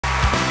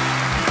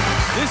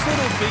This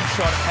little big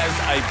shot has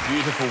a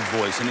beautiful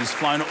voice and he's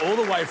flown all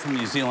the way from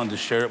New Zealand to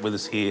share it with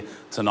us here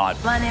tonight.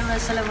 My name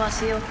is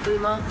Selevasio.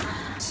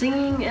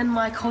 Singing in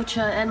my culture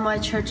and my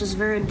church is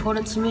very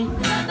important to me.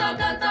 When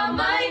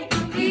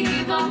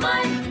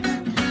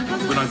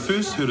I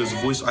first heard his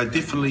voice, I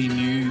definitely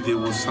knew there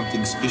was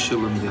something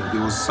special in there.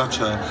 There was such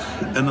an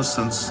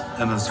innocence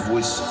in his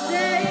voice.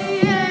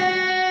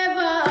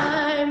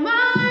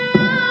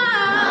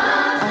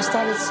 I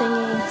started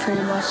singing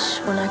pretty much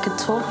when I could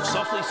talk.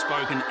 Softly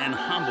spoken and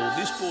humble,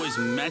 this boy's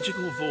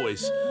magical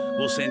voice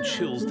will send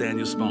chills down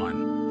your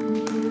spine.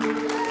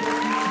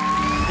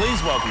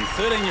 Please welcome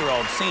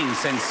 13-year-old singing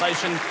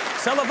sensation,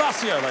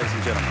 Selevasio, ladies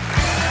and gentlemen.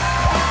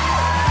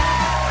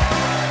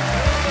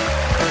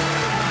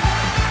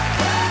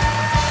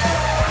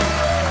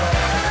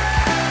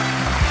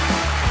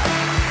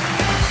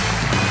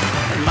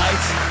 Hey,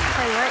 mate.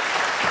 Hey, mate.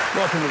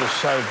 Welcome to the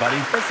show,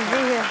 buddy. Good to be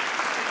here.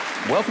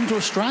 Welcome to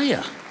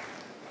Australia.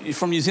 You're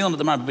from New Zealand at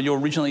the moment, but you're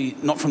originally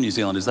not from New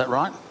Zealand, is that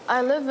right?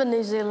 I live in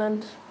New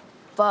Zealand,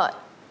 but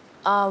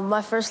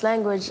my first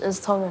language is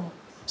Tongan.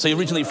 So you're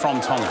originally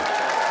from Tonga.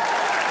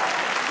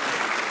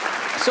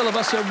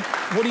 Selevasio,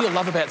 what do you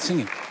love about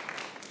singing?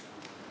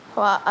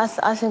 Well,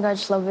 I think I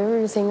just love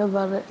everything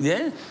about it.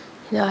 Yeah?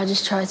 Yeah, I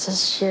just try to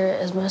share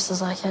it as much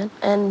as I can.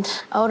 And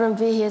I wouldn't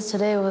be here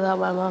today without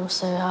my mum,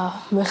 so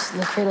most of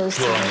the credit is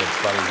to Sure,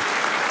 her. buddy.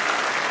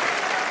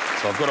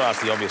 So I've got to ask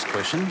the obvious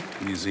question.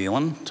 New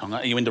Zealand, Tonga,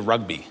 are you into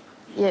rugby?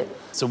 Yep.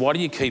 So why do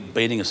you keep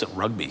beating us at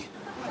rugby?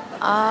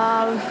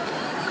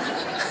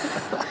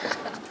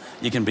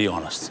 You can be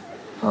honest.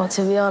 Well,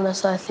 to be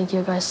honest, I think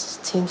your guys'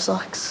 team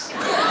sucks.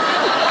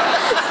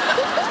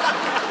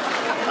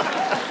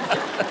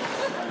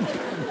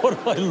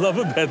 What I love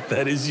about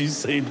that is you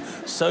seemed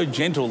so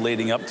gentle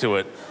leading up to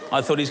it.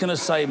 I thought he's going to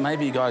say,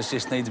 maybe you guys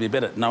just need to be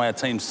better. No, our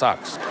team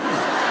sucks.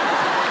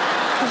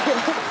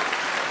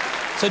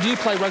 So do you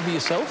play rugby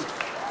yourself?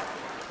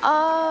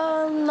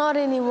 Not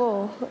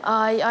anymore.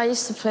 I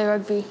used to play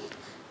rugby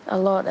a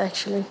lot,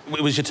 actually.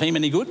 Was your team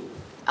any good?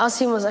 Our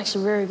team was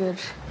actually very good.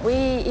 We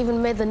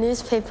even made the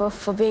newspaper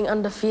for being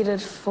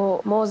undefeated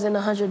for more than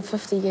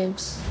 150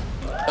 games.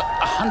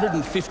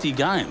 150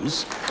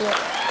 games? Yeah.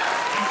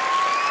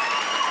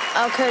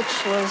 Our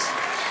coach was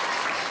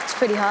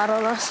pretty hard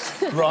on us.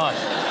 Right.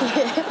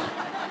 Yeah.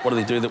 What did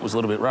he do that was a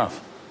little bit rough?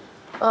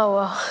 Oh,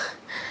 well,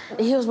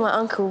 he was my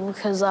uncle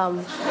because, so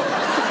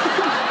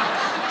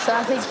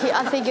I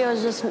think it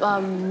was just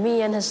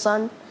me and his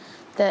son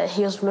that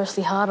he was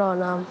mostly hard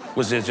on.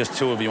 Was there just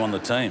two of you on the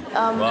team?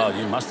 Wow,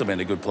 you must have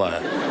been a good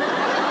player.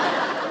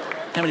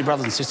 How many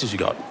brothers and sisters you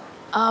got?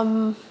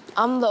 I'm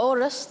the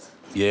oldest.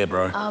 Yeah,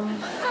 bro.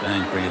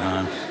 Bang, bring it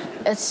home.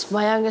 It's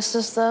my younger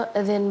sister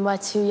and then my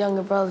two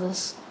younger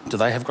brothers. Do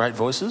they have great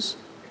voices?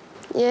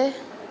 Yeah.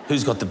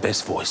 Who's got the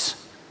best voice?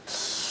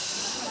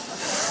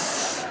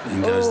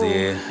 In goes the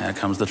air, out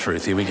comes the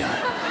truth. Here we go.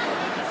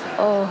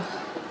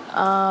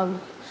 I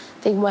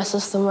think my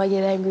sister might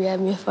get angry at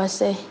me if I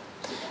say.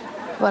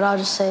 But I'll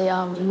just say,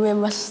 me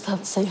and my sister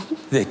have the same.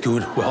 They're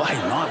good. Well, hey,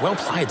 nice. Well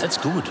played. That's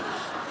good.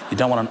 You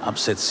don't want an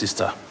upset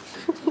sister.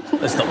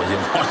 That's not what you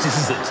want,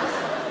 is it?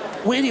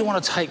 Where do you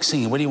want to take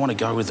singing? Where do you want to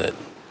go with it?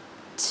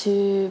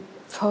 To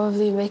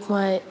probably make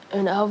my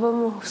own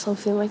album or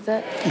something like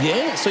that.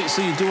 Yeah? So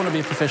you do want to be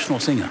a professional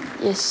singer?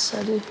 Yes,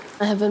 I do.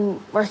 I have been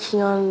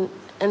working on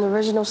an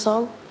original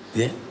song.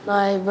 Yeah?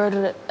 I wrote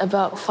it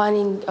about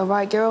finding a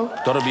right girl.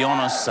 Got to be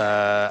honest,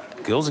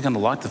 girls are going to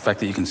like the fact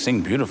that you can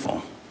sing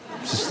beautiful.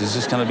 Is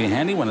this going to be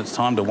handy when it's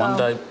time to one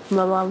day...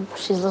 My mum,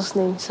 she's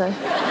listening, so...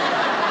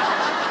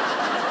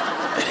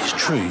 It is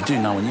true. You do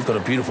know when you've got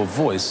a beautiful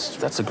voice,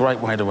 that's a great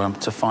way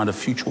to find a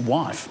future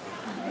wife.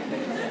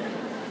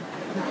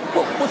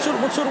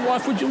 What sort of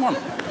wife would you want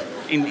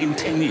in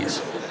 10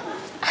 years?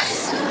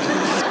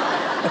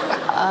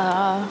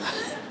 I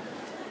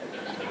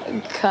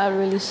can't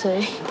really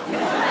say.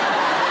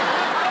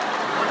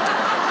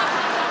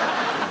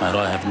 Mate,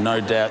 I have no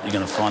doubt you're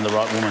going to find the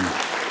right woman.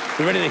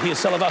 You ready to hear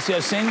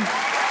Selevasio sing?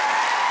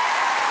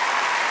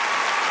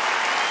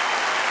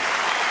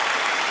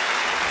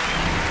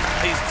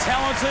 He's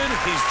talented,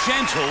 he's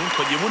gentle,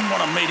 but you wouldn't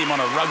want to meet him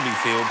on a rugby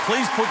field.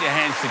 Please put your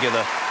hands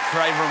together for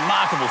a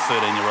remarkable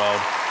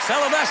 13-year-old.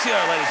 Selevasio,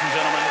 ladies and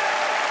gentlemen.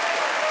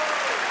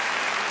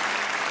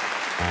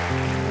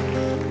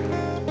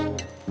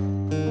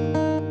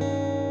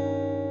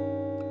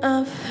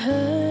 I've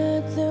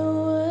heard there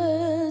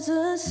was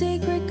a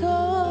secret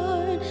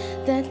chord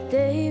that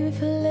David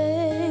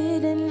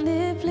played and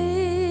it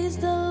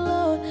pleased the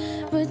Lord,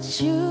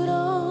 but you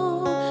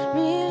don't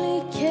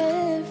really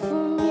care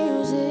for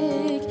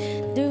music,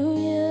 do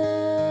you?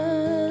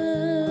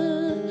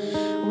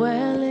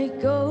 Well,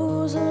 it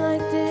goes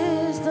like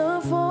this: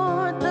 the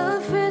fourth, the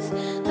fifth,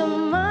 the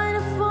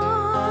minor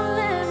fall,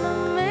 and the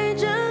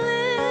major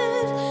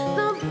lift.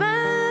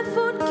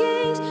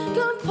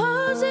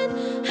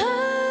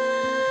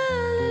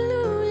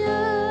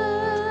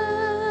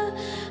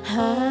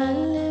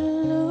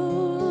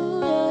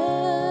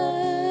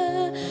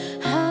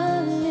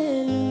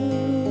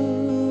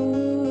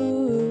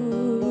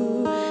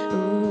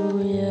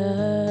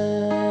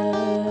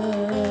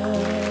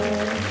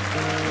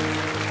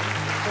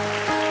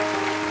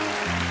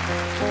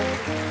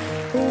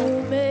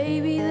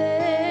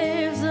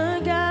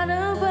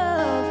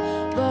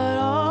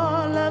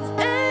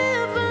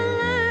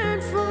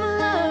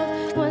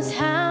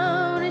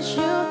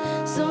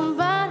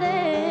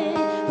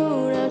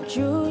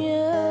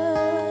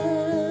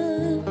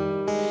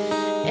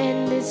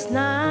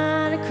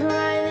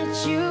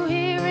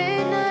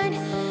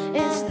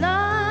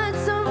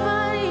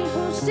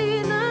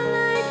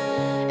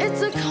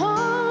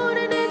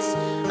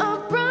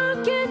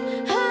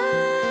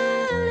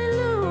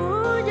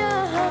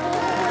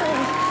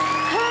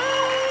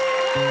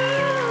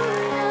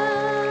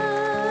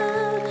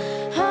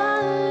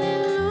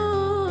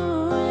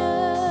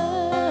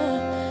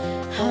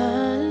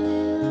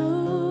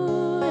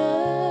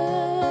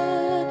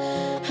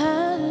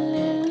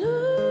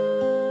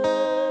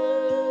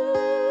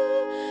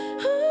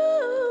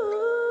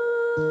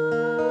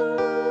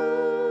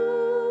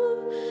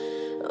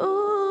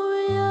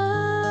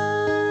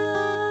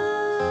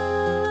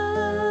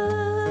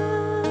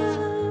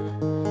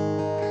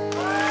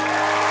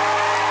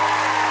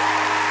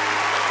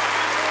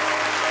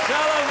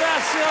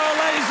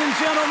 and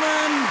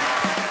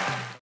gentlemen.